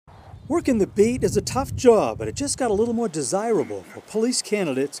Working the beat is a tough job, but it just got a little more desirable for police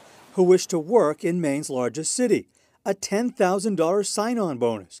candidates who wish to work in Maine's largest city. A $10,000 sign-on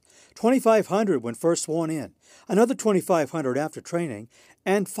bonus, $2,500 when first sworn in, another $2,500 after training,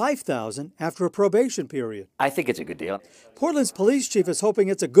 and $5,000 after a probation period. I think it's a good deal. Portland's police chief is hoping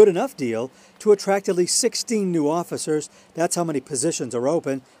it's a good enough deal to attract at least 16 new officers. That's how many positions are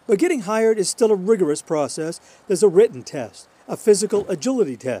open. But getting hired is still a rigorous process. There's a written test, a physical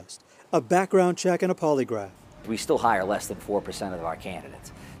agility test, a background check, and a polygraph. We still hire less than 4% of our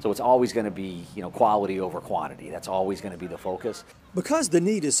candidates. So it's always going to be, quality over quantity. That's always going to be the focus. Because the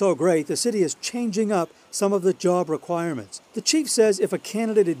need is so great, the city is changing up some of the job requirements. The chief says if a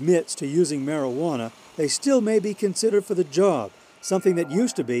candidate admits to using marijuana, they still may be considered for the job, something that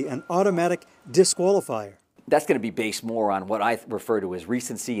used to be an automatic disqualifier. That's going to be based more on what I refer to as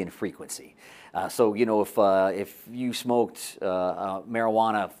recency and frequency. So, if you smoked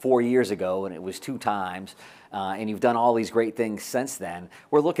marijuana 4 years ago and it was 2 times, and you've done all these great things since then,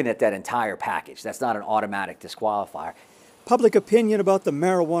 we're looking at that entire package. That's not an automatic disqualifier. Public opinion about the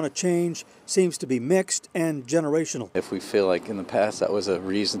marijuana change seems to be mixed and generational. If we feel like in the past that was a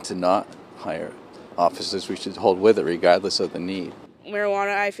reason to not hire officers, we should hold with it regardless of the need.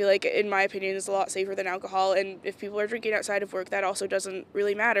 Marijuana, I feel like, in my opinion, is a lot safer than alcohol, and if people are drinking outside of work, that also doesn't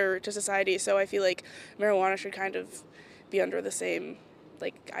really matter to society, so I feel like marijuana should kind of be under the same,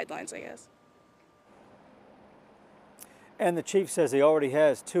 guidelines, I guess. And the chief says he already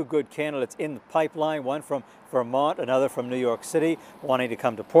has 2 good candidates in the pipeline, one from Vermont, another from New York City, wanting to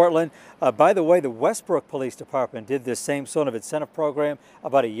come to Portland. By the way, the Westbrook Police Department did this same sort of incentive program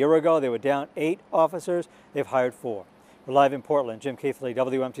about a year ago. They were down 8 officers. They've hired 4. We're live in Portland. Jim Keithley,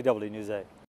 WMTW News 8.